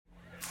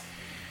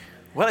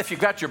Well, if you've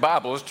got your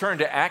Bibles, turn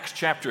to Acts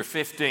chapter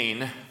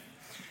 15.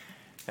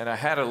 And I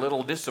had a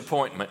little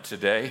disappointment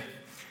today.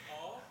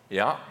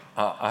 Yeah,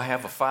 I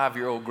have a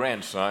 5-year-old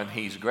grandson.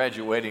 He's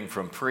graduating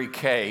from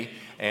pre-K,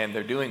 and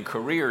they're doing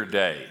career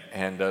day.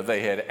 And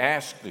they had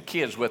asked the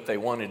kids what they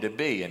wanted to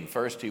be. And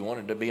first he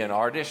wanted to be an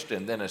artist,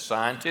 and then a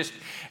scientist,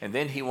 and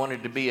then he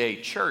wanted to be a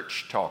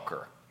church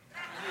talker.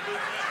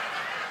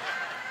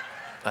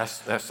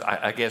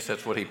 I guess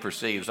that's what he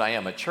perceives. I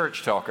am a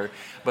church talker.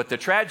 But the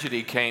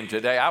tragedy came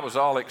today. I was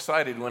all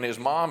excited when his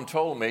mom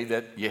told me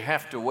that you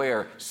have to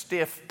wear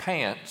stiff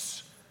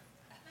pants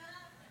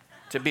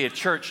to be a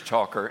church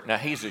talker. Now,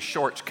 he's a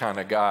shorts kind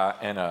of guy,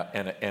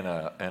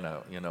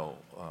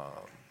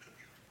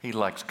 he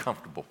likes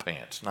comfortable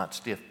pants, not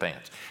stiff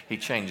pants. He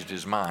changed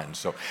his mind.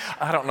 So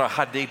I don't know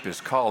how deep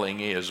his calling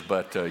is,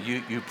 but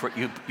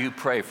you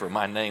pray for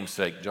my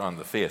namesake, John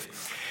the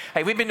Fifth.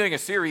 Hey, we've been doing a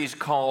series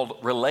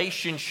called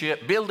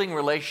Building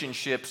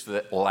Relationships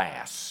That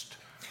Last.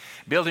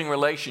 Building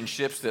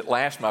relationships that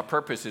last, my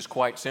purpose is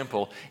quite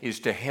simple,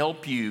 is to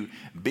help you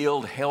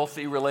build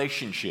healthy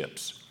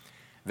relationships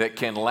that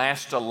can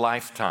last a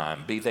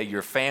lifetime, be they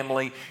your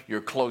family, your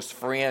close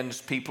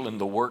friends, people in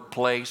the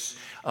workplace,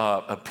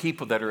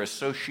 people that are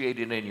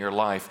associated in your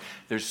life.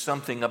 There's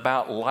something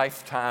about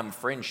lifetime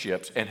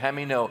friendships, and how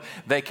many know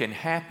they can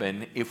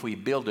happen if we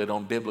build it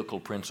on biblical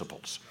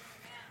principles?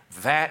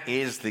 That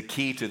is the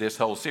key to this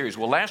whole series.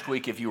 Well, last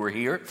week, if you were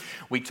here,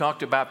 we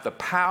talked about the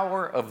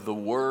power of the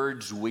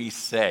words we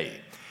say.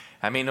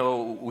 I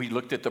mean, we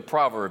looked at the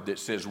proverb that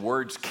says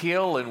words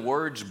kill and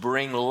words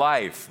bring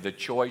life. The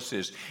choice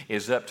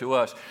is up to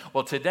us.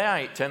 Well,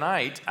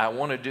 tonight, I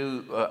want to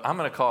do, I'm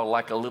going to call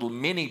like a little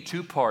mini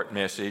 2-part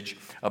message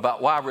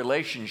about why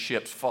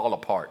relationships fall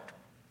apart.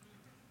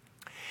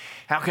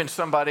 How can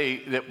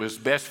somebody that was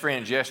best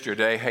friends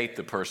yesterday hate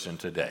the person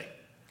today?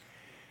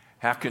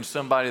 How can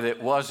somebody that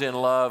was in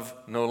love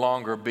no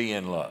longer be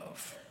in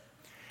love?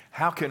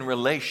 How can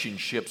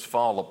relationships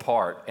fall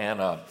apart? And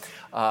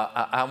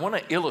I want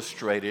to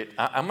illustrate it.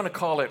 I'm going to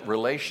call it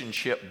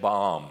relationship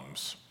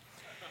bombs.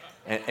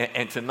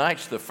 And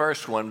tonight's the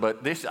first one,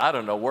 but this, I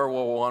don't know, World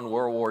War I,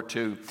 World War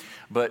II,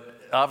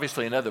 but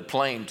obviously another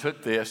plane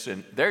took this,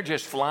 and they're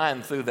just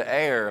flying through the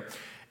air,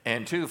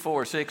 and 2,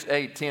 4, 6,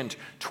 8, 10,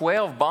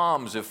 12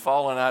 bombs have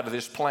fallen out of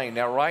this plane.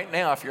 Now, right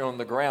now, if you're on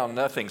the ground,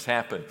 nothing's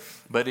happened.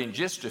 But in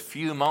just a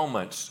few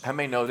moments, how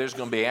many know there's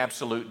going to be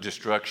absolute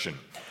destruction?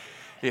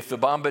 If the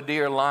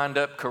bombardier lined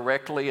up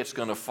correctly, it's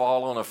going to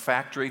fall on a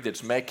factory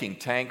that's making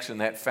tanks, and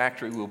that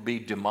factory will be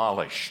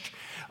demolished.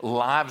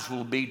 Lives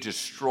will be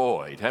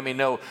destroyed. How many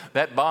know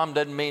that bomb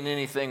doesn't mean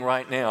anything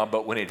right now,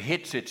 but when it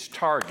hits its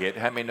target,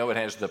 how many know it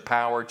has the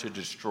power to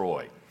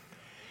destroy?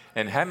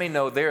 And how many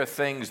know there are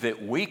things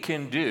that we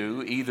can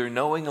do, either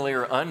knowingly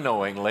or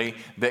unknowingly,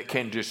 that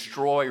can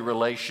destroy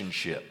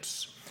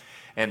relationships?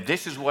 And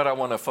this is what I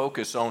want to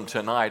focus on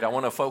tonight. I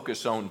want to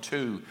focus on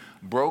 2: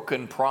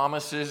 broken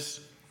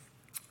promises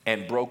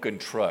and broken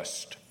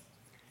trust.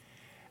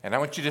 And I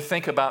want you to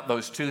think about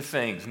those 2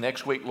 things.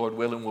 Next week, Lord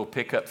willing, we'll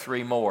pick up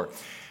 3 more.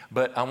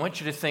 But I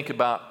want you to think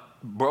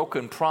about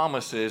broken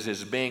promises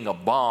as being a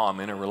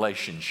bomb in a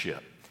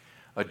relationship,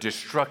 a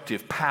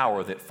destructive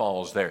power that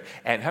falls there.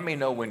 And how many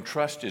know when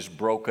trust is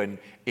broken,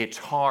 it's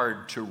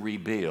hard to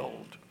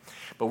rebuild?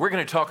 But we're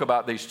going to talk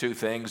about these 2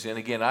 things. And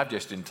again, I've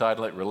just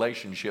entitled it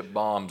Relationship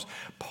Bombs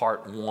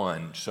Part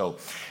 1. So,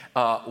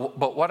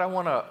 but what I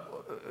want to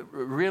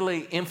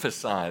really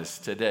emphasize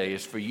today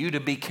is for you to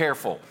be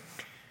careful.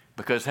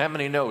 Because how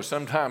many know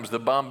sometimes the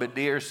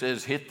bombardier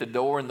says hit the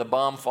door and the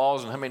bomb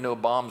falls, and how many know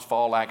bombs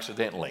fall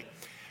accidentally?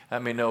 How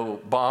many know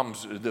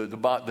bombs,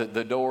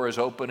 the door is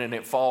open and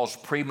it falls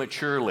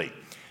prematurely?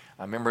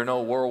 I remember an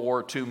old World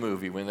War II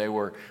movie when they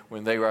were,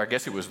 I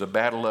guess it was the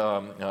battle,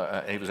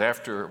 it was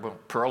after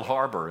Pearl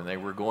Harbor, and they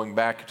were going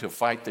back to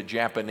fight the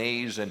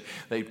Japanese, and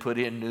they put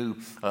in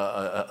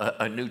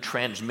a new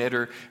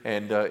transmitter,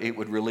 and it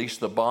would release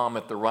the bomb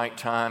at the right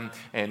time,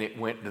 and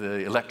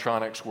the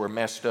electronics were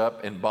messed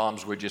up, and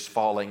bombs were just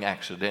falling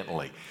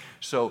accidentally.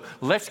 So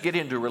let's get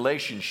into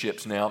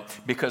relationships now,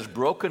 because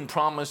broken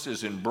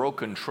promises and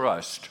broken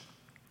trust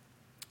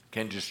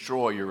can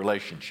destroy your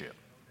relationship.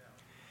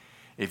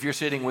 If you're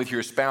sitting with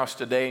your spouse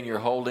today and you're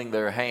holding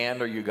their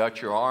hand or you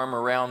got your arm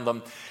around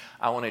them,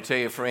 I want to tell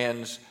you,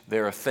 friends,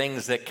 there are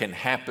things that can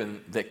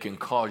happen that can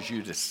cause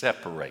you to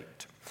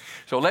separate.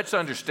 So let's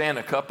understand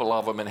a couple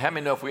of them, and how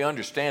many know if we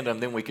understand them,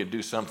 then we can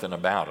do something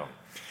about them.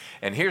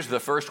 And here's the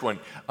first one.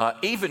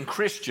 Even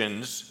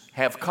Christians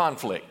have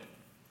conflict,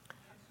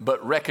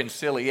 but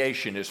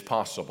reconciliation is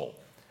possible.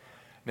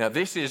 Now,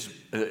 this is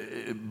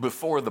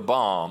before the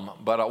bomb,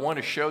 but I want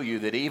to show you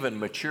that even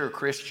mature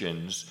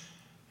Christians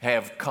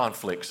have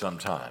conflict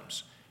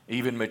sometimes.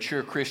 Even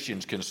mature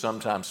Christians can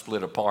sometimes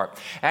split apart.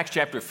 Acts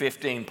chapter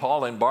 15,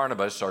 Paul and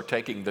Barnabas are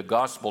taking the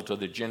gospel to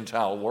the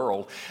Gentile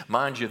world.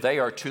 Mind you, they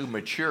are 2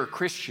 mature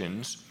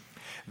Christians.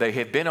 They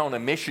have been on a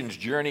missions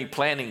journey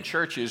planting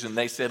churches, and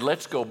they said,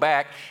 let's go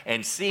back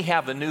and see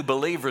how the new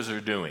believers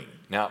are doing.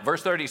 Now,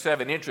 verse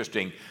 37,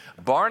 interesting.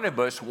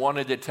 Barnabas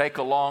wanted to take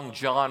along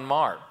John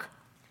Mark.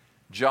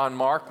 John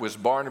Mark was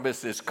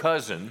Barnabas'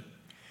 cousin.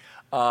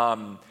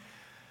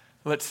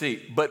 Let's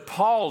see, but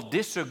Paul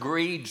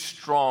disagreed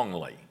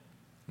strongly.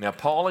 Now,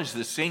 Paul is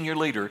the senior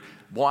leader.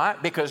 Why?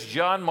 Because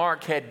John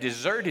Mark had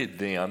deserted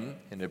them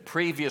in a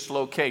previous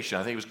location.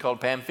 I think it was called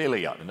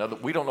Pamphylia.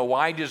 We don't know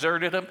why he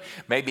deserted them.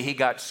 Maybe he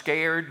got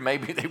scared.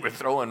 Maybe they were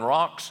throwing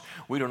rocks.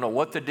 We don't know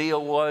what the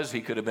deal was.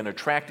 He could have been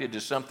attracted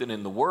to something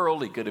in the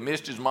world. He could have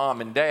missed his mom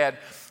and dad.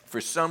 For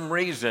some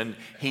reason,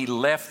 he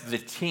left the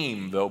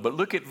team, though. But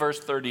look at verse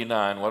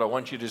 39, what I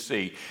want you to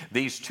see.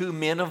 These two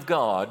men of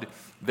God,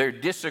 their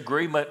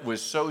disagreement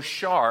was so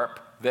sharp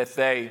that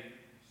they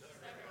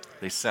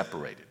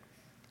separated.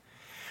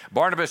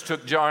 Barnabas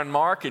took John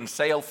Mark and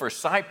sailed for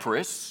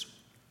Cyprus,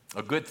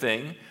 a good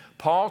thing.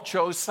 Paul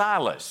chose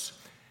Silas,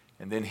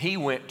 and then he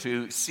went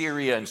to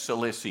Syria and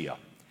Cilicia.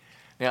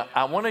 Now,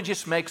 I want to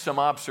just make some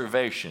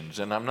observations,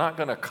 and I'm not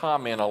going to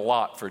comment a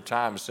lot for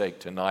time's sake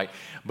tonight,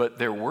 but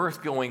they're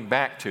worth going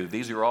back to.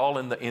 These are all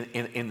in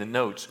the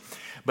notes.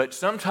 But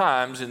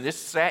sometimes, and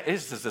this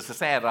is a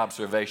sad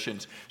observation,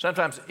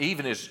 sometimes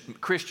even as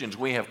Christians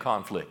we have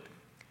conflict.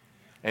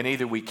 And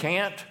either we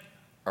can't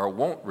or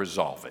won't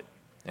resolve it.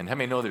 And how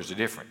many know there's a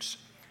difference?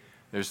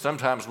 There's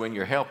sometimes when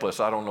you're helpless,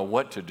 I don't know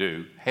what to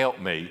do, help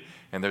me.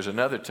 And there's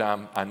another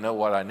time I know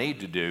what I need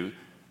to do,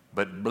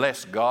 but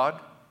bless God,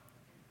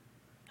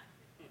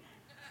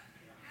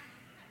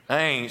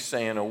 I ain't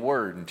saying a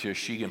word until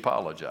she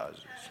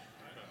apologizes.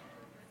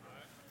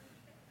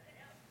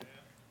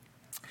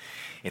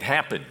 It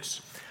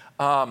happens.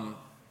 And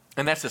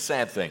that's a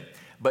sad thing.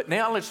 But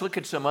now let's look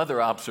at some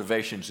other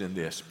observations in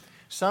this.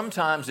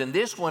 Sometimes, and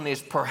this one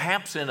is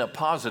perhaps in a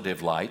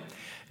positive light,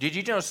 did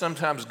you know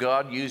sometimes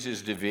God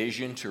uses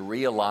division to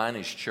realign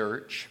his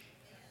church?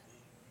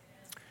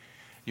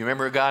 You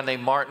remember a guy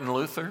named Martin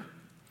Luther?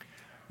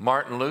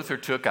 Martin Luther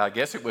took, I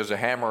guess it was a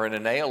hammer and a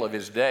nail of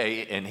his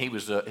day, and he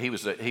was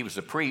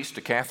a priest,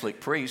 a Catholic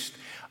priest,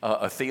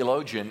 a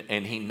theologian,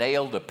 and he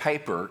nailed a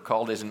paper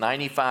called his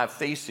 95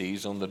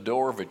 Theses on the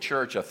door of a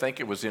church. I think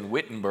it was in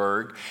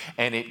Wittenberg,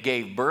 and it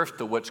gave birth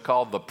to what's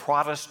called the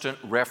Protestant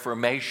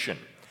Reformation.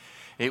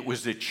 It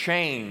was a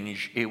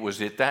change. It was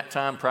at that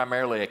time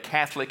primarily a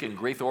Catholic and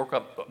Greek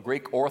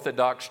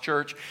Orthodox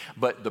church,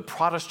 but the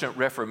Protestant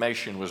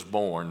Reformation was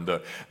born.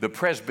 The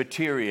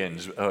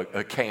Presbyterians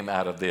came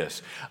out of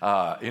this.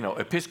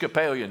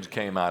 Episcopalians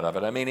came out of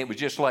it. I mean, it was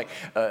just like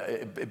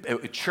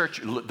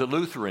church. The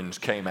Lutherans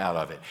came out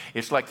of it.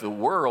 It's like the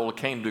world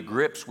came to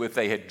grips with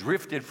they had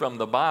drifted from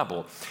the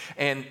Bible,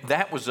 and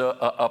that was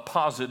a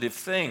positive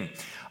thing.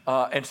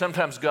 And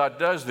sometimes God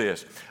does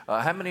this.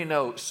 How many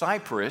know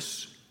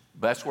Cyprus?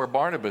 That's where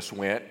Barnabas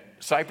went.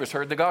 Cyprus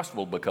heard the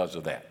gospel because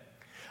of that.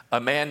 A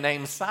man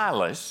named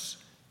Silas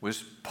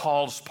was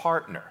Paul's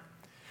partner.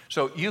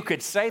 So you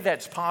could say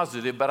that's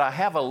positive, but I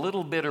have a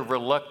little bit of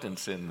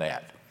reluctance in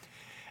that.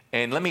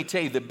 And let me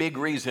tell you the big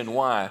reason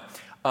why.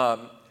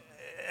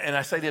 And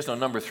I say this on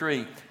number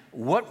 3.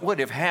 What would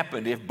have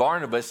happened if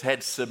Barnabas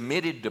had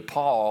submitted to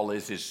Paul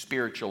as his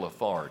spiritual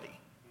authority?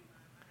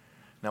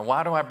 Now,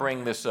 why do I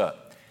bring this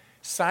up?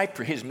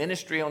 His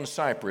ministry on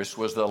Cyprus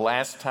was the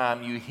last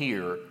time you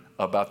hear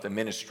about the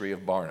ministry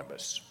of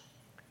Barnabas.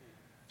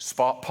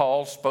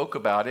 Paul spoke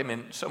about him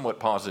in somewhat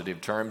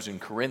positive terms in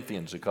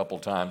Corinthians a couple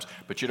times,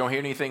 but you don't hear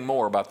anything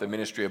more about the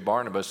ministry of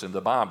Barnabas in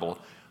the Bible,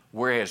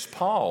 whereas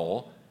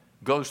Paul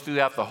goes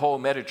throughout the whole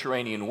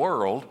Mediterranean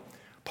world.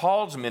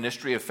 Paul's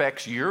ministry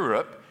affects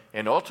Europe,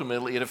 and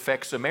ultimately it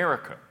affects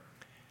America.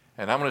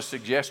 And I'm going to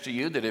suggest to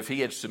you that if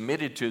he had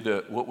submitted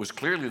to what was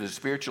clearly the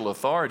spiritual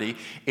authority,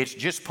 it's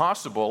just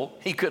possible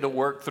he could have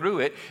worked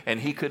through it and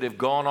he could have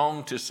gone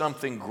on to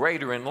something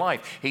greater in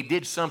life. He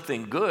did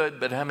something good,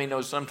 but how many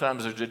know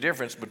sometimes there's a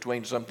difference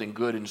between something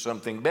good and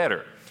something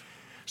better?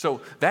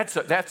 So that's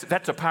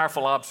a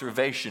powerful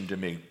observation to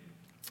me.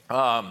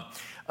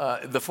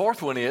 The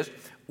fourth one is,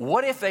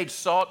 what if they'd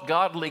sought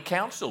godly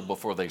counsel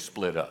before they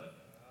split up?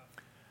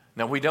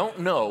 Now, we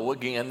don't know,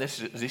 again,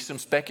 this is some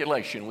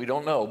speculation, we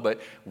don't know,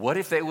 but what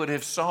if they would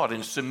have sought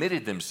and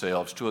submitted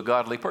themselves to a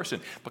godly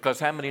person? Because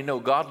how many know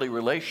godly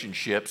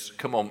relationships,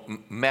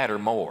 matter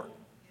more?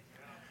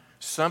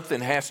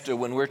 Something has to,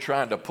 when we're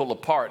trying to pull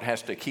apart,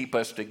 has to keep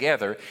us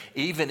together,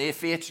 even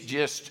if it's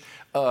just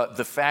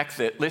the fact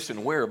that,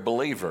 listen, we're a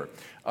believer.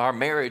 Our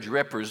marriage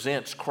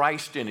represents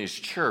Christ and his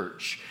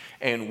church,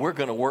 and we're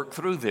going to work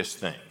through this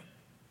thing.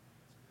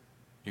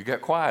 You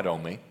got quiet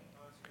on me.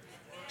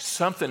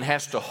 Something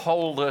has to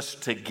hold us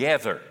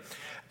together.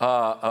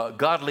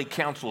 Godly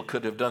counsel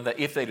could have done that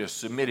if they'd have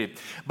submitted.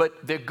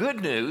 But the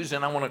good news,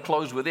 and I want to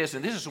close with this,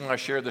 and this is when I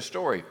share the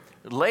story.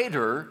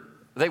 Later,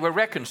 they were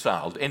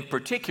reconciled. In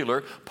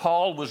particular,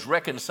 Paul was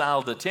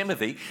reconciled to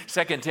Timothy.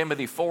 2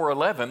 Timothy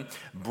 4:11,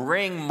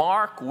 bring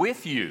Mark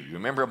with you. You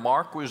remember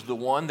Mark was the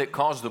one that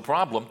caused the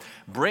problem.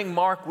 Bring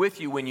Mark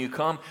with you when you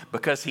come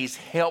because he's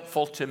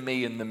helpful to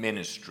me in the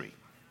ministry.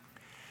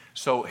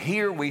 So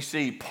here we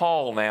see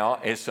Paul now,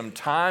 as some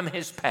time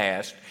has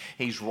passed,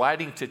 he's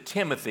writing to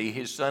Timothy,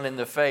 his son in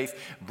the faith,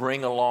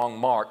 bring along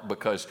Mark,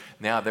 because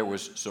now there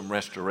was some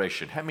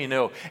restoration. How many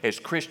know, as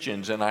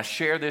Christians, and I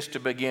share this to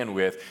begin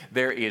with,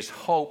 there is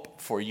hope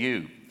for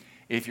you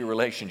if your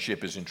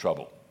relationship is in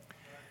trouble.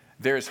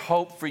 There's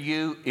hope for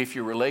you if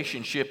your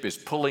relationship is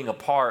pulling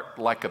apart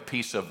like a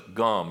piece of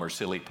gum or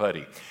silly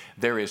putty.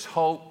 There is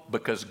hope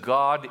because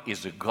God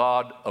is a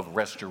God of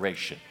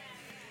restoration.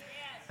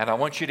 And I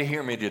want you to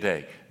hear me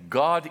today.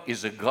 God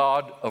is a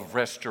God of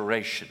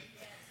restoration.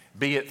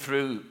 Be it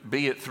through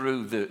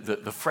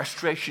the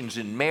frustrations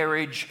in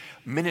marriage,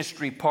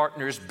 ministry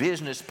partners,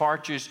 business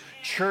partners,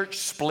 church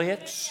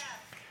splits.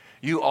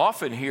 You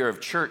often hear of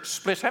church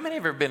splits. How many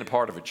have ever been a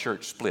part of a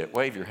church split?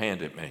 Wave your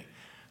hand at me.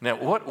 Now,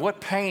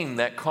 what pain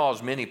that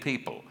caused many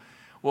people.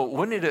 Well,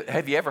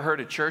 have you ever heard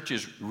of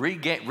churches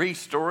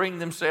restoring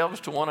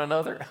themselves to one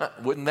another?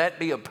 Wouldn't that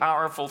be a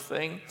powerful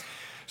thing?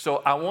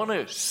 So I want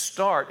to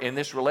start in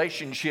this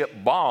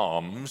relationship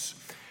bombs,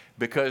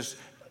 because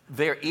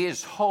there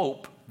is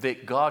hope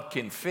that God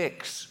can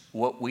fix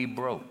what we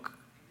broke.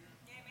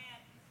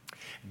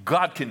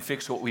 God can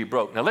fix what we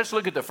broke. Now let's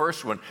look at the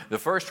first one, the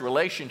first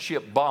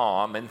relationship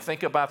bomb, and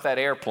think about that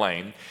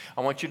airplane.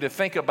 I want you to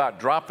think about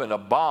dropping a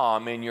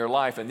bomb in your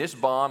life, and this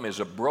bomb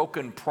is a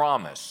broken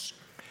promise.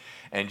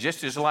 And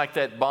just as like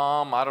that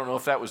bomb, I don't know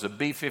if that was a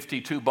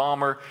B-52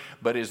 bomber,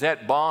 but as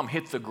that bomb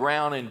hit the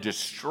ground and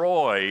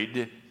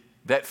destroyed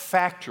that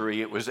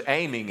factory it was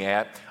aiming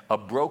at, a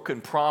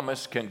broken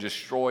promise can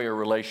destroy a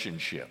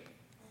relationship.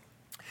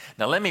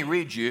 Now let me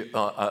read you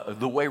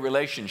the way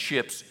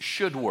relationships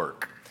should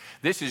work.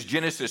 This is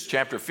Genesis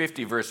chapter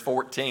 50, verse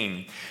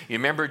 14. You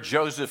remember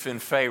Joseph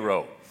and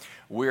Pharaoh.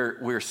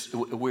 We're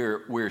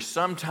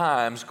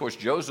sometimes, of course,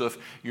 Joseph,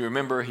 you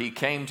remember he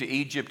came to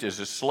Egypt as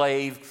a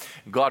slave.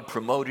 God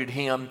promoted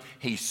him.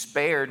 He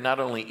spared not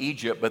only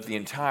Egypt, but the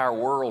entire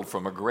world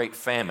from a great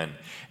famine.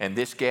 And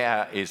this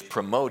guy is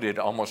promoted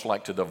almost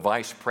like to the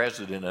vice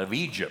president of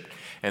Egypt.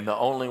 And the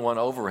only one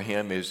over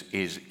him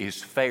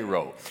is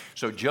Pharaoh.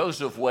 So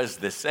Joseph was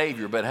the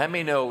savior, but how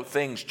many know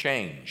things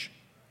change?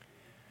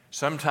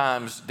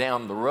 Sometimes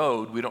down the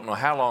road, we don't know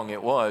how long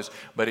it was,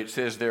 but it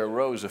says there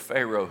arose a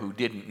Pharaoh who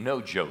didn't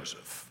know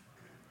Joseph.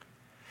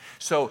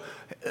 So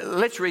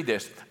let's read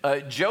this.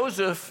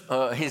 Joseph,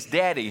 his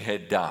daddy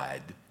had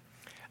died,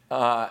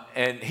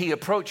 and he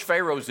approached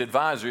Pharaoh's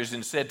advisors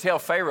and said, "Tell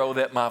Pharaoh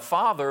that my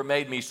father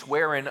made me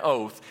swear an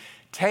oath,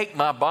 take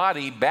my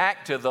body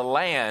back to the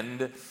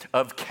land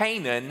of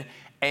Canaan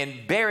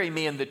and bury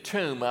me in the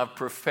tomb I've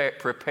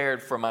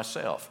prepared for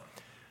myself."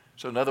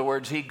 So in other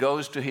words, he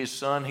goes to his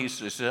son. He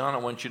says, "Son, I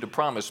want you to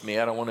promise me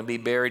I don't want to be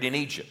buried in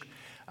Egypt.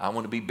 I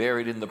want to be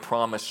buried in the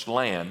promised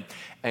land."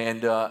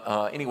 And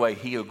anyway,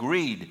 he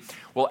agreed.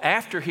 Well,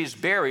 after his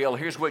burial,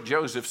 here's what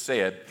Joseph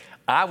said: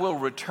 "I will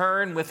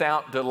return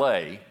without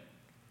delay."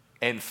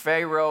 And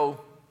Pharaoh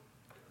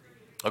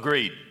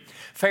agreed.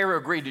 Pharaoh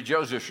agreed to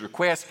Joseph's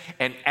request.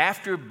 And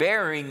after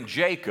burying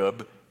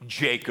Jacob,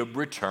 Jacob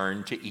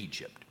returned to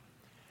Egypt.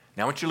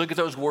 Now I want you to look at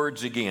those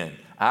words again.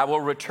 I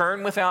will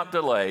return without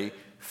delay.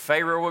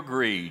 Pharaoh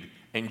agreed,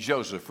 and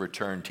Joseph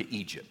returned to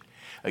Egypt.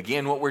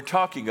 Again, what we're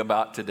talking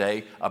about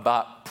today,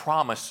 about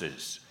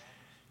promises,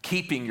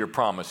 keeping your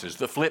promises.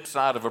 The flip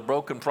side of a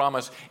broken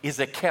promise is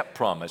a kept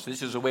promise.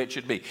 This is the way it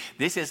should be.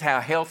 This is how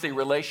healthy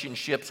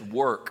relationships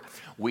work.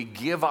 We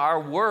give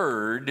our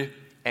word,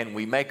 and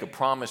we make a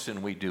promise,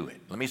 and we do it.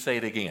 Let me say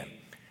it again.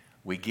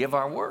 We give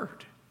our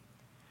word.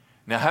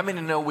 Now, how many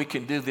know we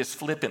can do this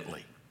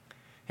flippantly?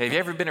 Have you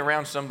ever been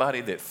around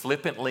somebody that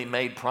flippantly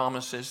made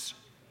promises?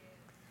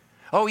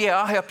 "Oh, yeah,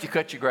 I'll help you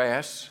cut your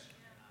grass,"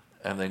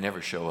 and they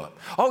never show up.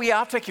 "Oh, yeah,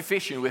 I'll take you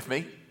fishing with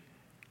me,"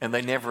 and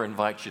they never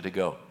invite you to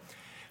go.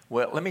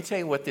 Well, let me tell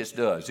you what this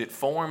does. It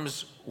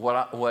forms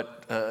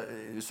what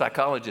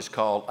psychologists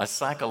call a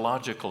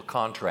psychological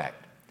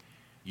contract.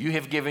 You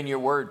have given your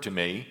word to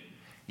me.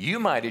 You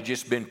might have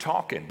just been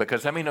talking,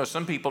 because I mean,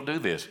 some people do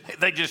this.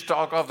 They just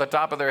talk off the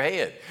top of their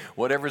head.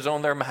 Whatever's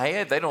on their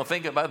head, they don't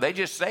think about it. They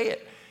just say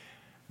it.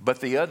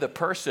 But the other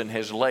person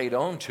has laid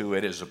onto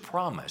it as a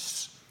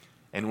promise.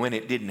 And when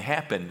it didn't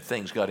happen,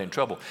 things got in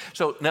trouble.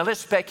 So now let's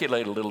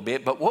speculate a little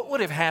bit. But what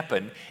would have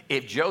happened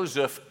if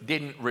Joseph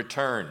didn't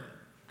return?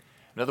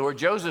 In other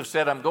words, Joseph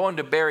said, "I'm going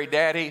to bury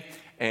Daddy,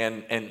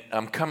 and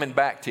I'm coming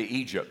back to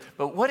Egypt."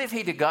 But what if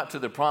he'd have got to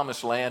the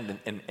promised land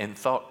and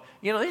thought,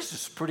 this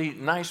is a pretty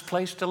nice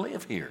place to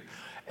live here.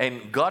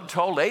 And God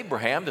told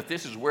Abraham that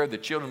this is where the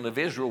children of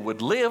Israel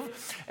would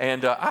live.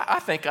 And I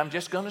think I'm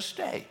just going to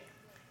stay.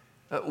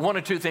 One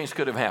or two things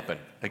could have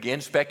happened.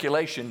 Again,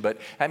 speculation,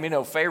 but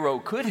Pharaoh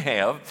could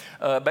have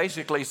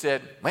basically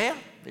said, "Well,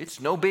 it's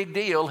no big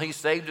deal. He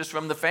saved us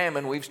from the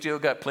famine. We've still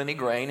got plenty of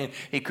grain," and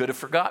he could have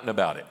forgotten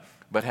about it.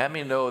 But how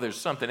many know there's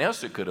something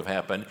else that could have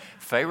happened?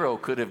 Pharaoh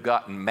could have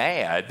gotten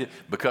mad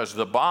because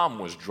the bomb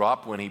was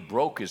dropped when he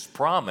broke his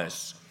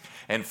promise.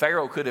 And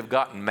Pharaoh could have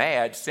gotten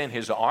mad, sent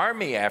his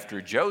army after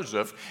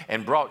Joseph,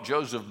 and brought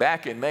Joseph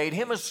back and made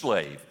him a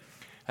slave.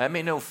 I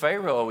mean, no,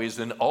 Pharaoh is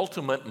an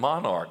ultimate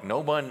monarch. No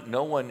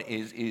one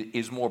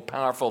is more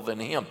powerful than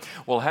him.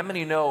 Well, how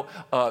many know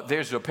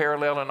there's a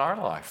parallel in our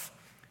life?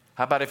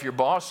 How about if your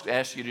boss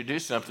asks you to do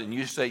something,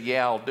 you say,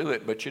 yeah, I'll do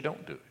it, but you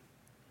don't do it.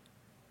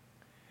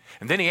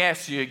 And then he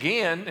asks you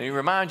again, and he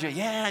reminds you,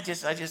 yeah, I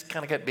just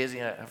kind of got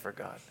busy, I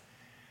forgot.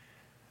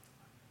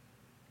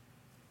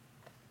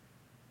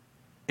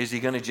 Is he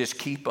going to just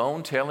keep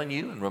on telling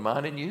you and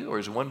reminding you? Or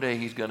is one day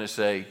he's going to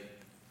say,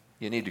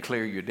 you need to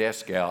clear your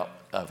desk out,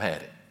 I've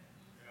had it.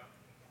 Yeah.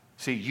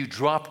 See, you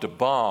dropped a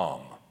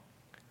bomb,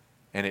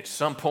 and at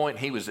some point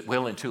he was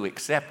willing to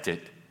accept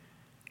it,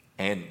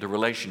 and the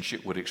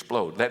relationship would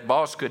explode. That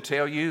boss could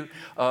tell you,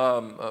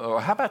 or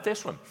how about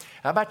this one?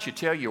 How about you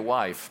tell your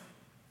wife,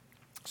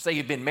 say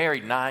you've been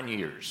married 9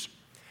 years,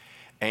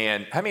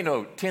 and how many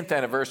know 10th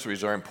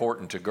anniversaries are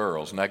important to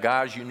girls? Now,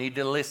 guys, you need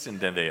to listen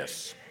to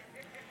this.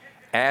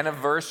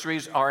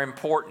 Anniversaries are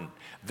important.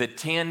 The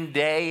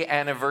 10-day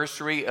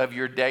anniversary of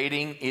your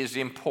dating is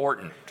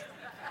important.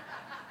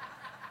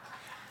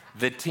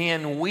 The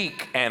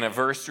 10-week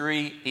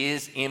anniversary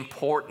is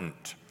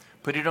important.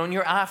 Put it on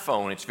your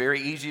iPhone. It's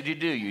very easy to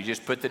do. You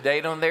just put the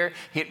date on there,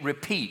 hit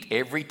repeat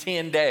every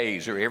 10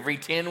 days or every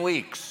 10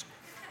 weeks.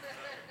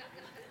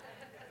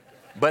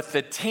 But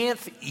the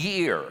 10th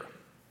year,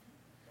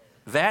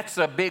 that's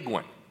a big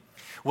one.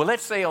 Well,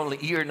 let's say on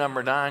year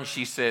number 9,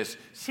 she says,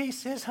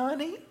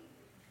 honey,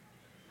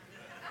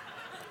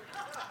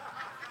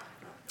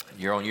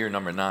 you're on year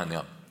number 9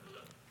 now.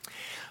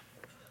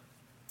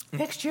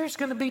 Next year is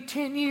going to be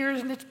 10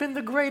 years, and it's been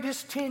the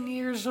greatest 10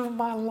 years of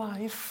my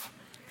life.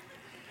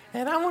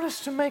 And I want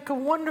us to make a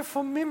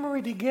wonderful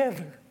memory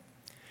together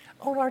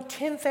on our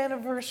 10th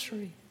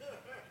anniversary.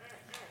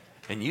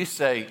 And you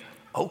say,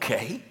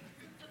 okay.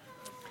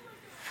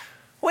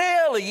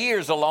 Well, a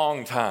year's a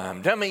long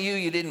time. Tell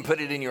me you didn't put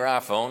it in your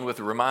iPhone with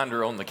a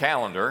reminder on the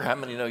calendar. How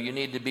many know you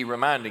need to be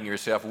reminding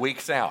yourself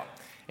weeks out?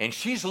 And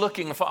she's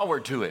looking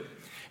forward to it.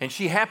 And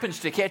she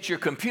happens to catch your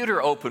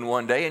computer open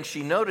one day, and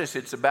she notices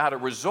it's about a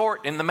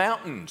resort in the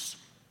mountains.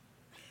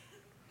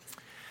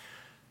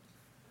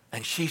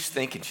 And she's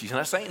thinking, she's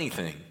not saying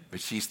anything, but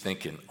she's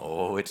thinking,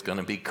 oh, it's going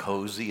to be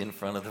cozy in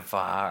front of the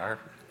fire.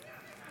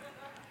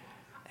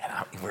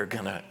 And we're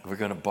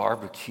gonna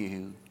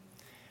barbecue.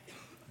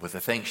 But the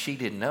thing she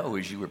didn't know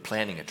is you were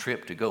planning a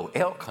trip to go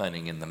elk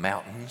hunting in the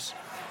mountains,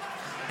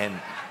 and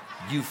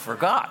you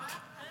forgot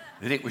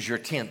that it was your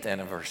 10th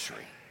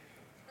anniversary.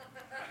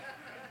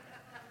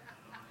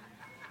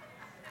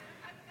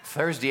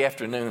 Thursday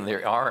afternoon,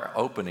 there are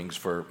openings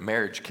for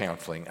marriage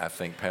counseling, I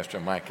think Pastor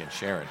Mike and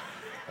Sharon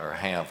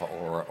have,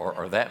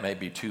 or that may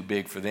be too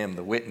big for them.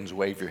 The Wittens,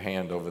 wave your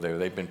hand over there.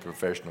 They've been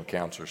professional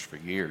counselors for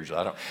years.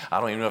 I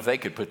don't even know if they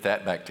could put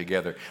that back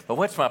together. But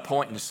what's my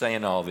point in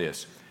saying all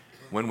this?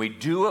 When we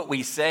do what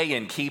we say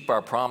and keep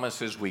our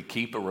promises, we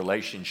keep a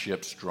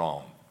relationship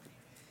strong.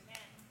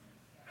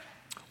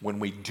 When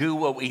we do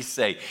what we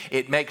say,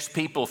 it makes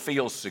people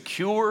feel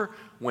secure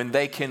when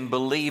they can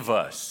believe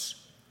us.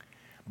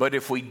 But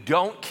if we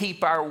don't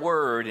keep our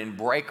word and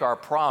break our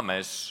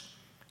promise,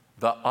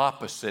 the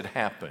opposite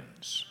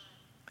happens.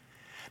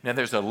 Now,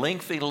 there's a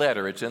lengthy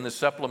letter. It's in the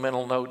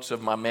supplemental notes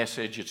of my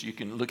message. You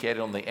can look at it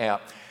on the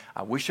app.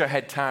 I wish I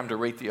had time to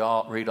read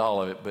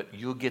all of it, but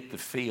you'll get the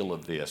feel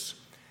of this.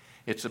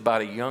 It's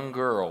about a young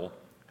girl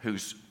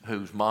whose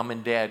mom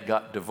and dad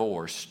got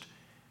divorced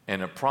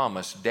and a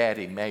promise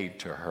daddy made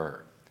to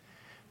her.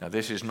 Now,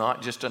 this is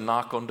not just a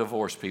knock on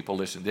divorce, people.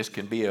 Listen, this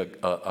can be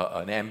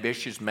an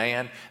ambitious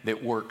man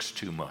that works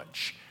too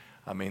much.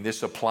 I mean,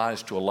 this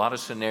applies to a lot of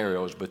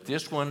scenarios, but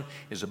this one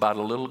is about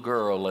a little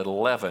girl at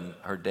 11.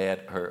 Her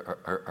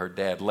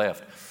dad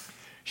left.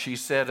 She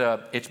said,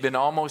 it's been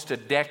almost a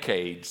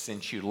decade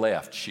since you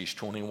left. She's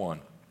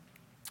 21.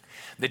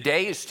 The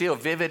day is still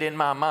vivid in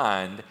my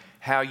mind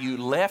how you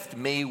left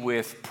me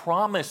with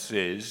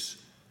promises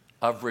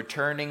of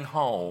returning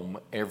home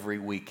every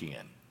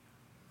weekend.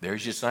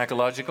 There's your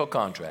psychological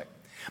contract.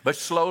 But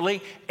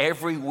slowly,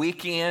 every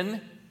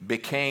weekend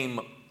became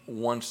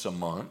once a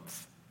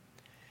month.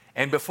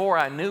 And before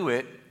I knew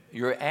it,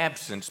 your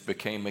absence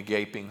became a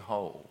gaping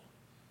hole.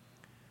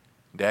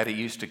 Daddy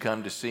used to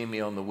come to see me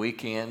on the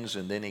weekends,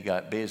 and then he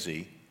got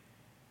busy,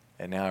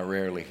 and now I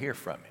rarely hear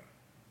from him.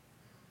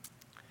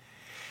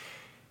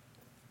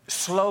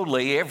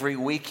 Slowly, every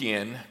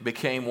weekend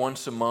became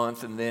once a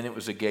month, and then it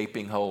was a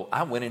gaping hole.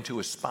 I went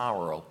into a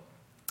spiral.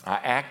 I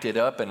acted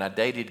up, and I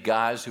dated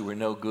guys who were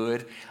no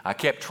good. I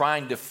kept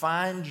trying to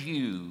find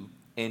you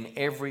in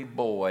every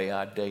boy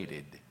I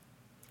dated.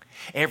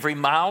 Every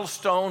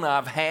milestone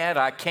I've had,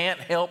 I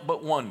can't help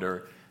but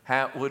wonder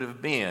how it would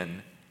have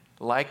been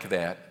like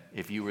that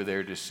if you were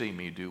there to see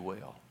me do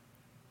well.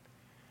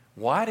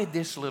 Why did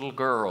this little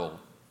girl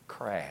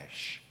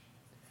crash?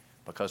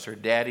 Because her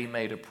daddy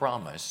made a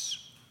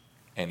promise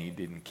and he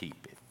didn't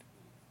keep it.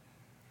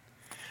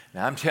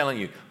 Now, I'm telling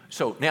you,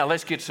 so now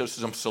let's get to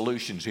some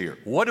solutions here.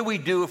 What do we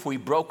do if we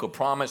broke a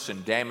promise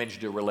and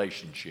damaged a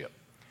relationship?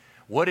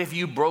 What if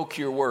you broke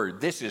your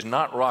word? This is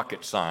not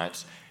rocket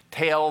science.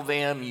 Tell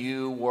them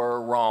you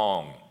were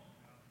wrong.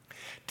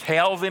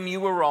 Tell them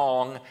you were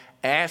wrong,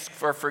 ask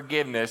for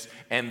forgiveness,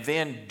 and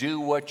then do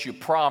what you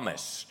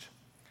promised.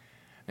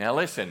 Now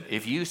listen,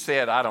 if you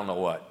said, I don't know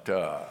what,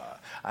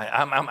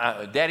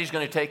 Daddy's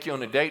going to take you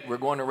on a date, we're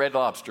going to Red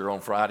Lobster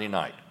on Friday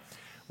night.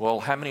 Well,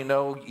 how many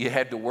know you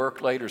had to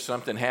work late or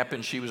something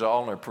happened? She was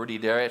all in her pretty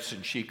dress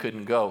and she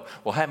couldn't go.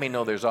 Well, how many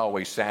know there's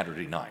always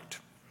Saturday night?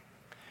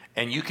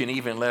 And you can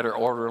even let her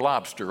order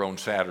lobster on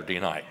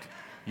Saturday night.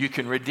 You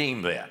can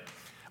redeem that.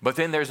 But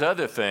then there's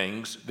other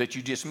things that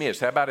you just miss.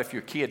 How about if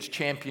your kid's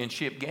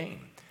championship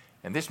game?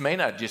 And this may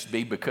not just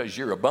be because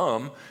you're a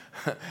bum.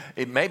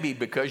 It may be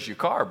because your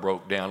car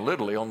broke down.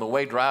 Literally, on the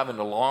way driving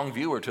to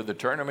Longview or to the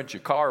tournament,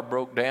 your car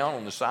broke down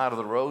on the side of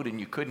the road and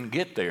you couldn't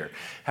get there.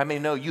 How many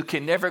know you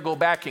can never go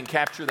back and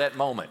capture that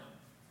moment?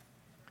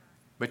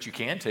 But you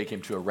can take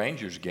him to a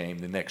Rangers game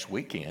the next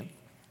weekend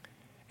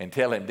and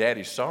tell him,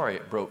 Daddy's sorry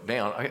it broke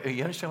down.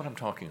 You understand what I'm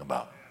talking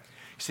about?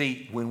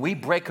 See, when we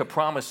break a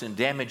promise and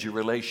damage a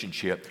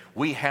relationship,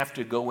 we have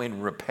to go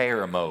in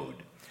repair mode.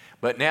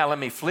 But now let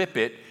me flip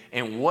it.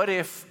 And what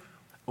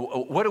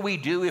do we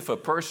do if a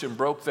person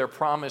broke their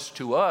promise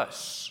to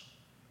us?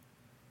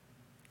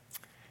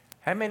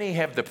 How many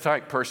have the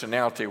type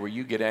personality where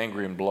you get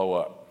angry and blow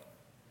up?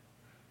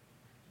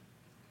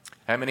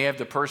 How many have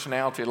the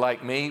personality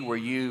like me where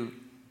you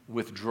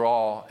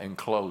withdraw and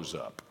close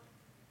up?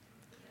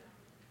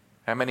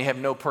 How many have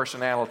no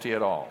personality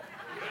at all?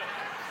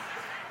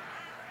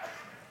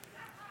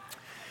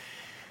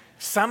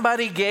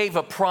 Somebody gave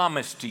a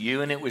promise to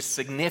you and it was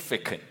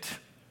significant.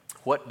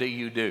 What do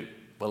you do?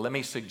 Well, let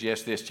me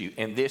suggest this to you,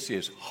 and this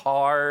is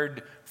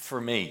hard for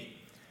me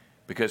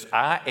because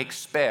I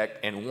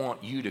expect and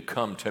want you to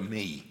come to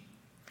me.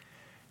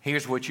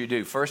 Here's what you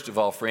do. First of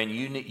all, friend,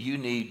 you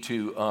need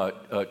to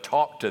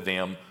talk to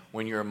them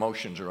when your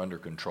emotions are under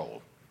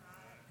control.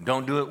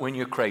 Don't do it when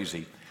you're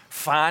crazy.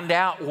 Find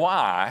out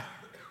why.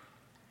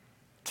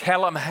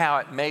 Tell them how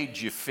it made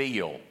you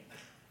feel.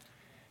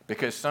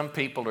 Because some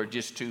people are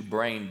just too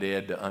brain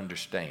dead to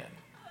understand.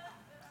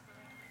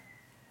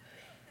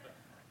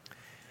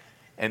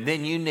 And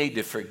then you need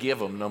to forgive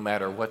them no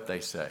matter what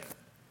they say.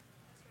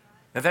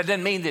 Now that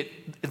doesn't mean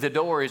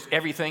that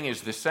everything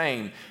is the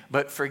same,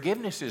 but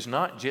forgiveness is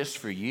not just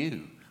for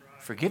you.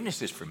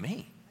 Forgiveness is for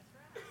me.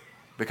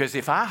 Because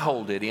if I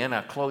hold it in,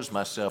 I close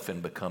myself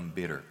and become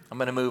bitter. I'm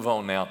going to move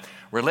on now.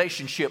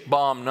 Relationship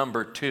bomb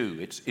number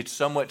 2. It's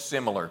somewhat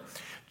similar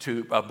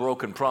to a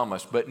broken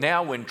promise. But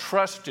now when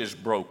trust is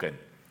broken,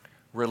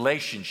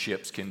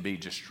 relationships can be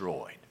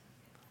destroyed.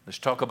 Let's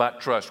talk about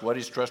trust. What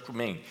does trust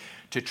mean?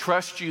 To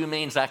trust you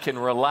means I can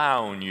rely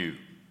on you.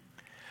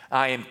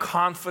 I am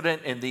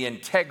confident in the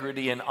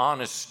integrity and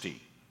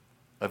honesty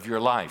of your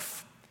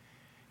life.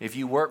 If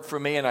you work for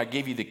me and I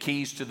give you the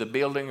keys to the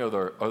building or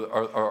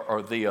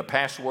the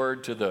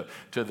password to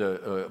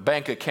the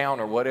bank account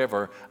or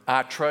whatever,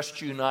 I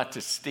trust you not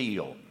to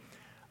steal.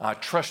 I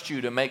trust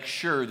you to make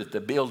sure that the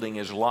building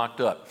is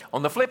locked up.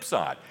 On the flip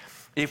side,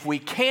 if we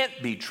can't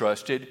be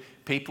trusted,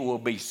 people will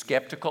be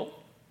skeptical,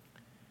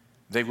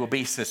 they will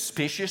be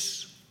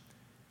suspicious,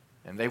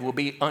 and they will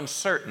be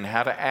uncertain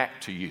how to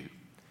act to you.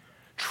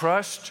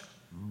 Trust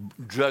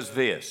does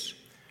this.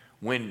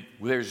 When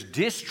there's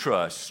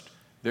distrust,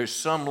 there's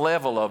some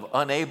level of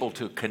unable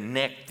to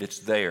connect that's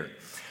there.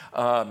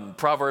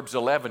 Proverbs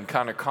 11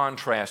 kind of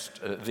contrasts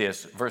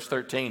this. Verse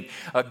 13,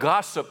 a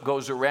gossip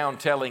goes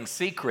around telling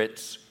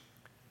secrets,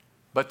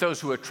 but those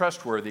who are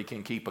trustworthy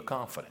can keep a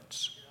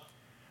confidence.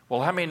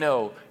 Well, how many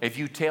know if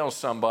you tell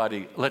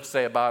somebody, let's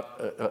say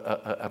about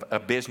a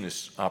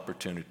business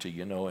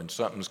opportunity, and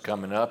something's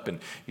coming up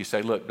and you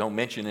say, look, don't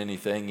mention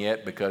anything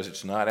yet because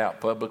it's not out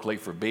publicly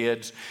for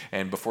bids.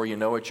 And before you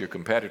know it, your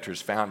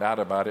competitors found out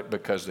about it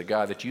because the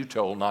guy that you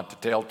told not to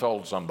tell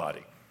told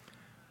somebody.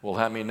 Well,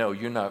 how many know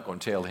you're not going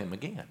to tell him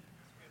again?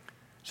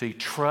 See,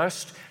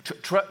 trust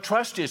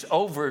is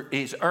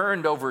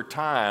earned over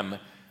time,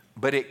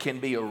 but it can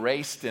be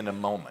erased in a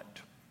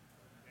moment.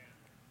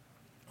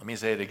 Let me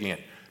say it again.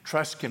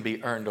 Trust can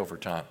be earned over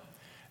time.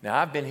 Now,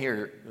 I've been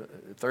here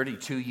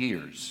 32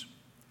 years.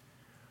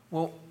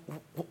 Well,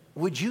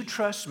 would you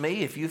trust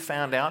me if you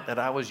found out that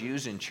I was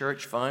using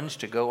church funds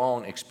to go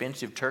on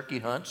expensive turkey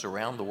hunts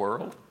around the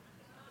world?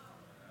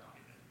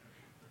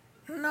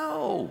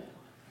 No.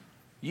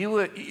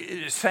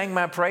 You sang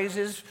my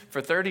praises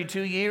for 32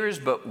 years,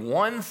 but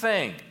one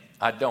thing,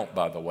 I don't,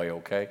 by the way,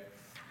 okay?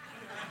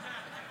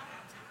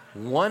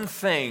 One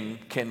thing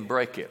can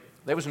break it.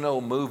 There was an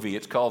old movie,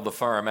 it's called The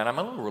Firm, and I'm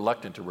a little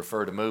reluctant to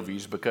refer to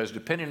movies because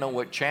depending on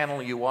what channel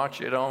you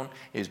watch it on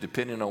is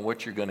depending on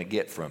what you're going to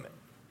get from it.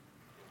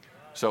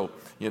 So,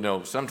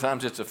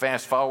 sometimes it's a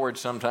fast forward,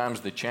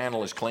 sometimes the channel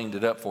has cleaned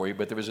it up for you,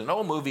 but there was an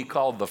old movie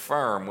called The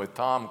Firm with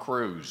Tom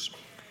Cruise.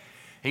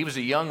 He was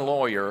a young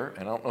lawyer,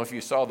 and I don't know if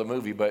you saw the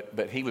movie,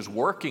 but he was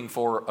working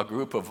for a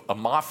group of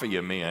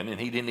mafia men, and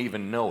he didn't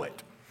even know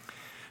it.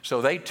 So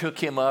they took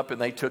him up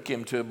and they took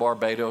him to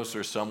Barbados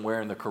or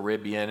somewhere in the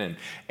Caribbean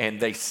and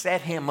they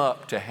set him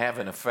up to have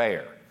an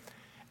affair.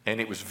 And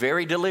it was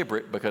very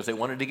deliberate because they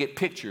wanted to get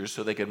pictures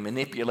so they could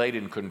manipulate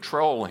and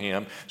control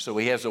him. So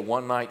he has a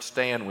one-night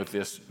stand with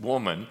this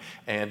woman,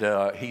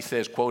 and he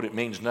says, quote, "It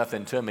means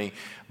nothing to me,"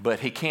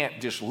 but he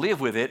can't just live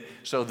with it.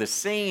 So the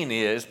scene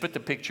is, put the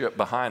picture up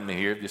behind me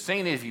here. The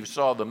scene is, if you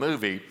saw the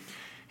movie,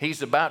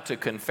 he's about to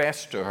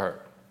confess to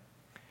her.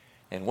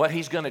 And what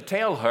he's going to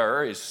tell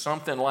her is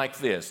something like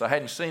this. I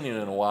hadn't seen it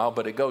in a while,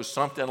 but it goes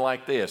something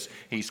like this.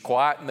 He's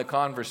quiet in the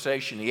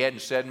conversation. He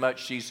hadn't said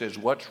much. She says,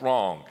 "What's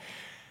wrong?"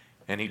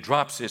 And he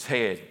drops his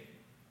head,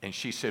 and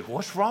she said,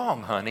 "What's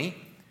wrong, honey?"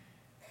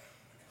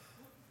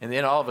 And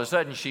then all of a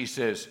sudden she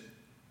says,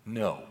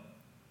 "No.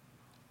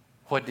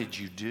 What did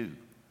you do?"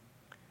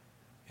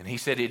 And he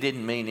said, "It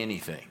didn't mean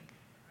anything."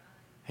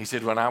 He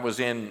said, "When I was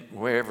in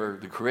wherever,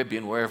 the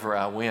Caribbean, wherever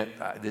I went,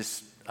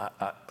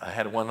 I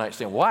had a one-night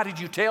stand." "Why did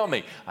you tell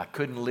me?" "I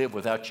couldn't live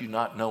without you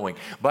not knowing.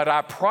 But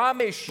I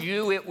promise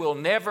you it will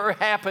never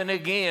happen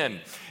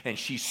again." And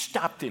she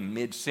stopped him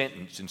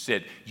mid-sentence and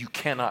said, "You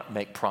cannot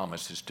make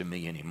promises to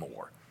me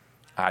anymore.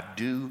 I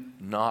do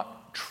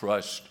not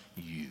trust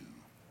you."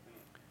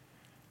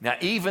 Now,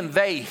 even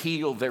they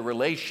healed their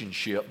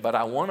relationship, but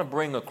I want to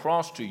bring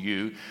across to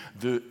you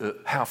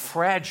how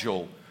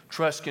fragile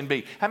trust can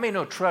be. How many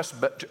know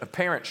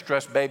parents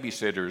trust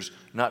babysitters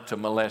not to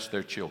molest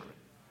their children?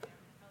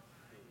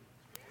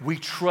 We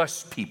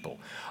trust people.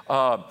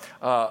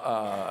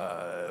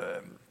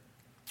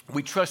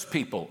 We trust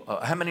people.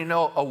 How many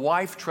know a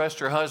wife trusts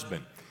her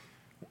husband,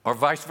 or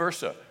vice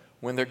versa,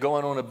 when they're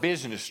going on a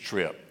business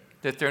trip,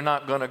 that they're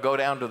not going to go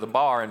down to the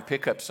bar and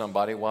pick up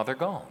somebody while they're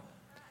gone?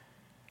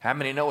 How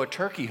many know a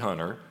turkey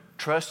hunter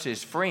trusts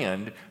his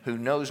friend who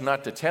knows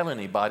not to tell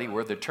anybody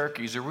where the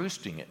turkeys are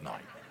roosting at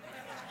night?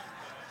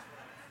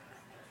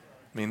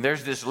 I mean,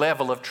 there's this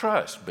level of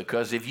trust,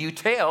 because if you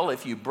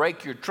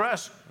break your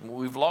trust,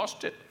 we've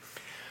lost it.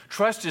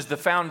 Trust is the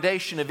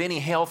foundation of any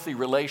healthy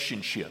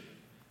relationship.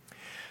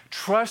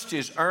 Trust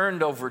is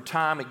earned over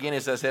time, again,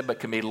 as I said, but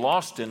can be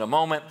lost in a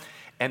moment.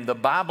 And the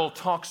Bible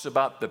talks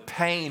about the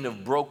pain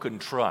of broken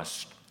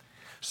trust.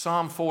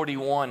 Psalm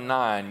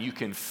 41:9, you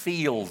can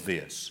feel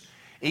this.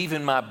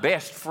 "Even my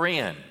best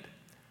friend,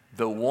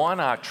 the one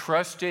I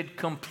trusted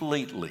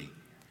completely,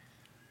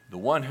 the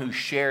one who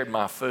shared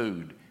my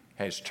food,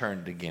 has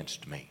turned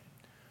against me."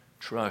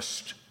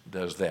 Trust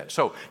does that.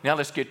 So now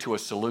let's get to a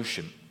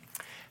solution.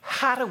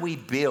 How do we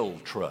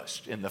build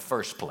trust in the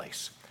first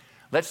place?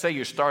 Let's say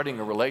you're starting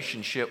a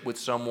relationship with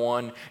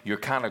someone, you're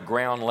kind of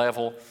ground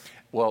level.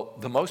 Well,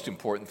 the most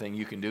important thing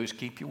you can do is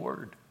keep your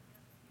word.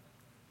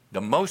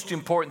 The most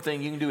important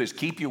thing you can do is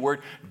keep your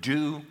word.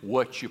 Do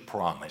what you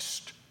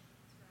promised.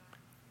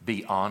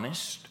 Be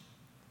honest.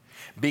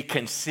 Be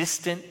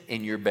consistent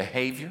in your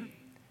behavior.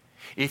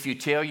 If you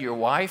tell your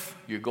wife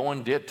you're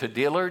going to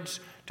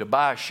Dillard's to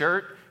buy a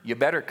shirt, you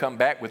better come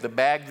back with a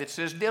bag that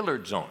says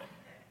Dillard's on it.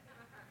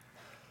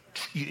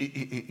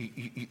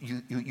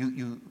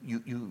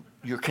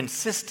 You're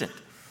consistent.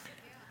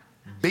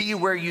 Be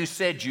where you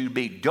said you'd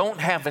be. Don't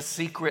have a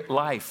secret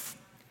life.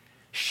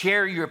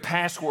 Share your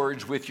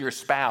passwords with your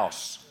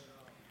spouse.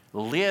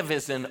 Live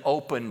as an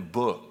open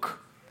book.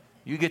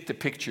 You get the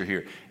picture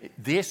here.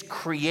 This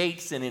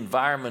creates an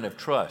environment of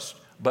trust.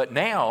 But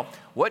now,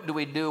 what do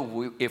we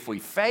do if we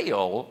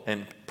fail?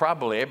 And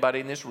probably everybody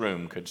in this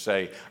room could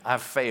say,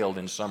 "I've failed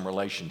in some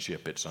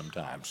relationship at some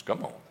times."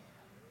 Come on.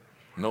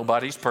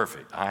 Nobody's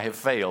perfect. I have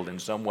failed in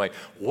some way.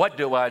 What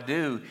do I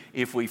do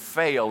if we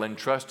fail and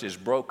trust is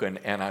broken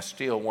and I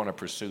still want to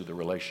pursue the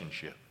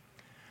relationship?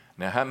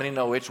 Now, how many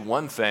know it's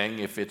one thing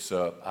if it's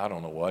an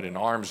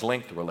arm's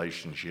length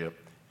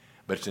relationship,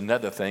 but it's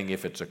another thing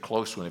if it's a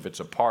close one, if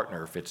it's a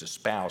partner, if it's a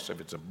spouse, if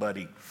it's a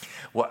buddy.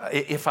 Well,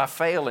 if I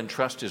fail and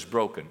trust is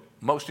broken,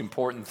 most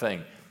important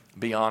thing,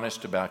 be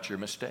honest about your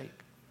mistake.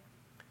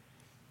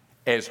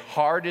 As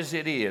hard as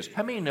it is,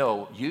 how many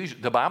know,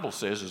 the Bible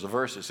says, there's a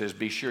verse that says,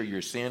 "Be sure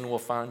your sin will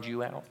find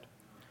you out,"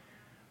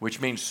 which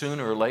means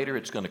sooner or later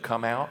it's going to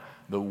come out.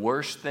 The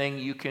worst thing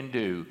you can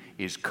do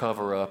is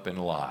cover up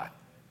and lie.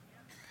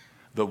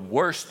 The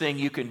worst thing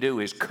you can do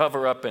is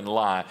cover up and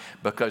lie,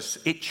 because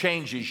it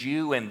changes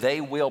you and they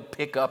will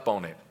pick up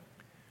on it.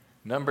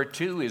 Number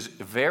two is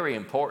very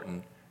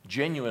important.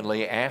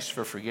 Genuinely ask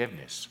for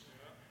forgiveness.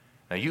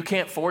 Now, you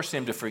can't force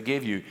him to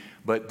forgive you,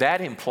 but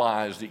that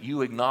implies that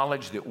you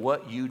acknowledge that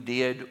what you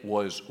did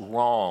was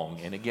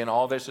wrong. And again,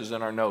 all this is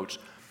in our notes.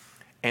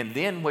 And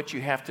then what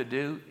you have to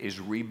do is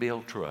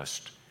rebuild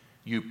trust.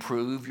 You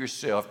prove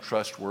yourself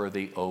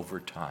trustworthy over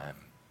time.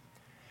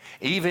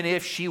 Even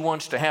if she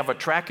wants to have a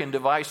tracking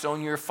device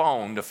on your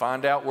phone to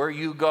find out where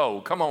you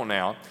go, come on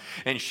now,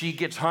 and she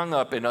gets hung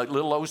up in a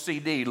little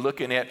OCD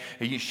looking at,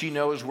 she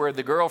knows where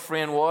the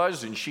girlfriend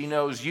was, and she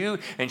knows you,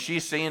 and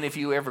she's seeing if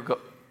you ever go.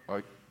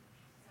 Right.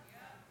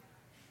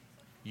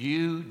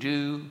 You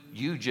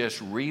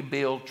just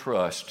rebuild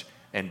trust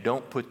and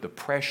don't put the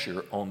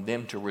pressure on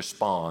them to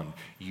respond.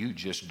 You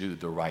just do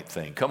the right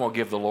thing. Come on,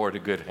 give the Lord a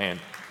good hand.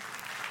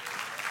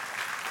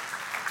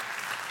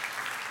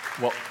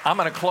 Well, I'm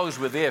going to close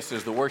with this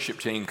as the worship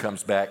team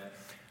comes back.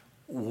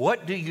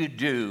 what do you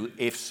do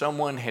if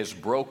someone has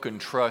broken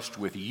trust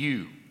with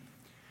you?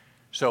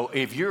 So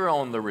if you're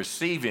on the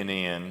receiving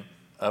end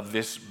of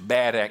this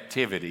bad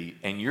activity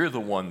and you're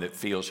the one that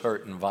feels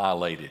hurt and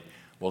violated,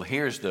 well,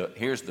 here's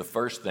the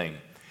first thing.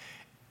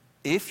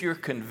 If you're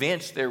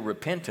convinced they're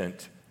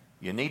repentant,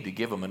 you need to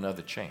give them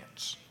another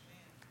chance.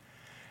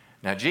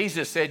 Now,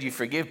 Jesus said you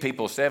forgive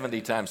people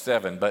 70 times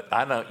 7, but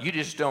you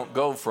just don't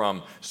go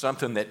from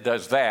something that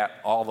does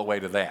that all the way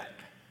to that.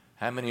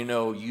 How many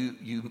know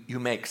you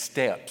make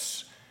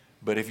steps?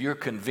 But if you're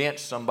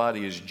convinced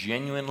somebody is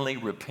genuinely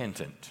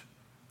repentant,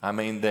 I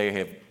mean, they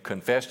have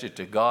confessed it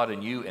to God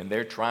and you, and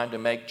they're trying to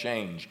make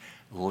change,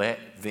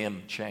 let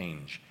them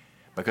change.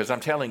 Because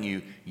I'm telling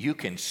you, you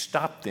can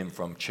stop them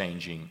from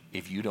changing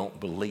if you don't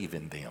believe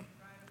in them.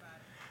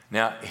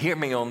 Now, hear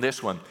me on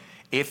this one.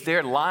 If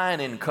they're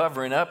lying and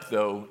covering up,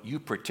 though, you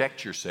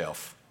protect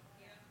yourself.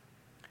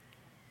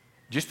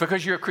 Just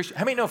because you're a Christian.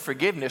 How many know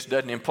forgiveness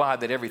doesn't imply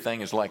that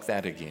everything is like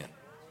that again?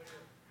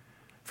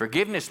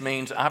 Forgiveness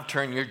means I've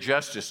turned your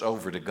justice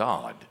over to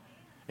God.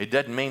 It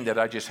doesn't mean that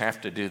I just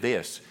have to do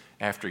this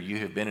after you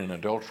have been an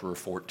adulterer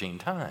 14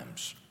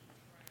 times.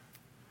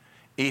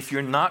 If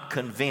you're not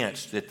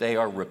convinced that they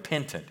are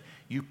repentant,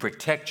 you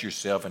protect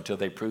yourself until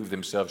they prove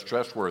themselves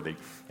trustworthy.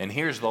 And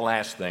here's the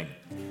last thing.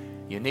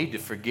 You need to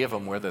forgive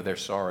them whether they're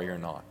sorry or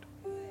not.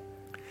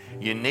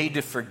 You need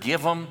to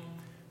forgive them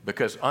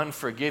because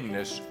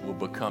unforgiveness will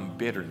become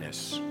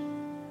bitterness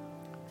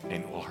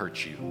and it will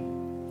hurt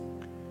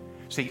you.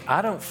 See,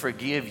 I don't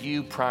forgive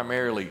you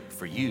primarily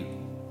for you.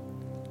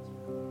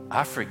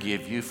 I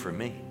forgive you for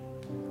me.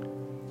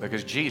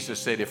 Because Jesus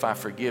said, if I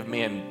forgive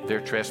men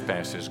their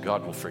trespasses,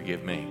 God will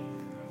forgive me.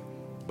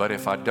 But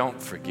if I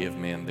don't forgive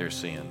men their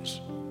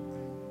sins,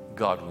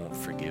 God won't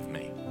forgive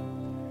me.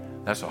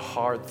 That's a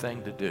hard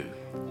thing to do.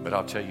 But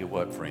I'll tell you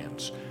what,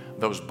 friends,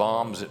 those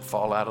bombs that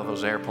fall out of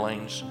those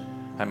airplanes,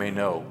 I mean,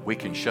 no, we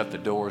can shut the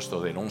doors so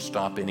they don't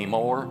stop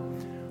anymore,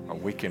 or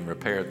we can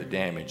repair the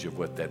damage of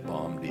what that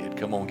bomb did.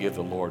 Come on, give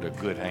the Lord a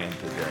good hand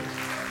today.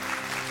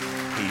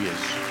 He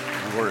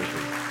is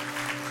worthy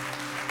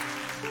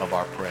of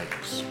our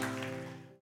praise.